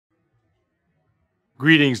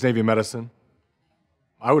Greetings, Navy Medicine.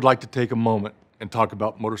 I would like to take a moment and talk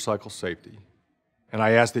about motorcycle safety. And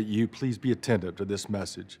I ask that you please be attentive to this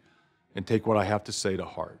message and take what I have to say to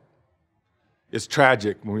heart. It's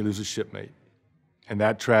tragic when we lose a shipmate, and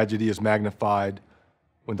that tragedy is magnified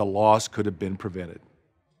when the loss could have been prevented.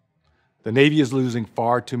 The Navy is losing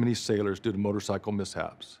far too many sailors due to motorcycle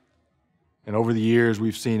mishaps. And over the years,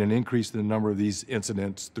 we've seen an increase in the number of these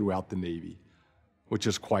incidents throughout the Navy, which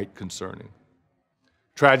is quite concerning.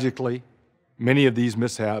 Tragically, many of these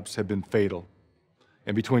mishaps have been fatal,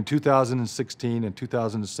 and between 2016 and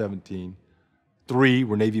 2017, 3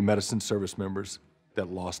 were Navy Medicine service members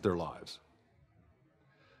that lost their lives.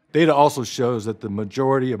 Data also shows that the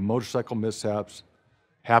majority of motorcycle mishaps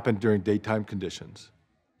happen during daytime conditions.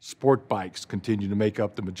 Sport bikes continue to make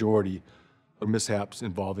up the majority of mishaps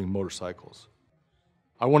involving motorcycles.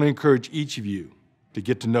 I want to encourage each of you to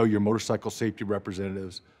get to know your motorcycle safety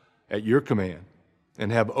representatives at your command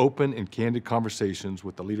and have open and candid conversations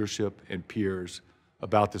with the leadership and peers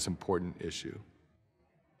about this important issue.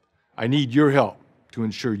 I need your help to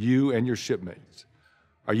ensure you and your shipmates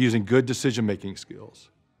are using good decision-making skills,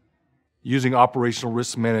 using operational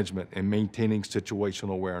risk management and maintaining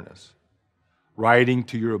situational awareness, riding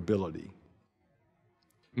to your ability,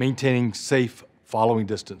 maintaining safe following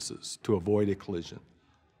distances to avoid a collision,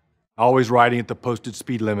 always riding at the posted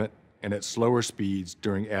speed limit and at slower speeds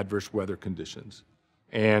during adverse weather conditions,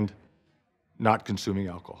 and not consuming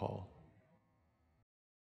alcohol.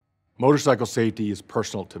 Motorcycle safety is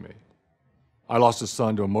personal to me. I lost a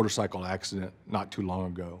son to a motorcycle accident not too long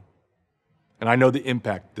ago, and I know the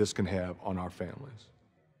impact this can have on our families.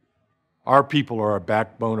 Our people are our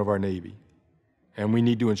backbone of our Navy, and we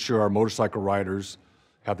need to ensure our motorcycle riders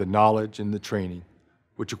have the knowledge and the training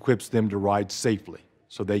which equips them to ride safely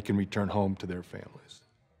so they can return home to their families.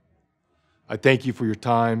 I thank you for your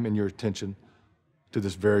time and your attention to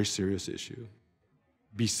this very serious issue.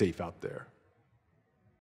 Be safe out there.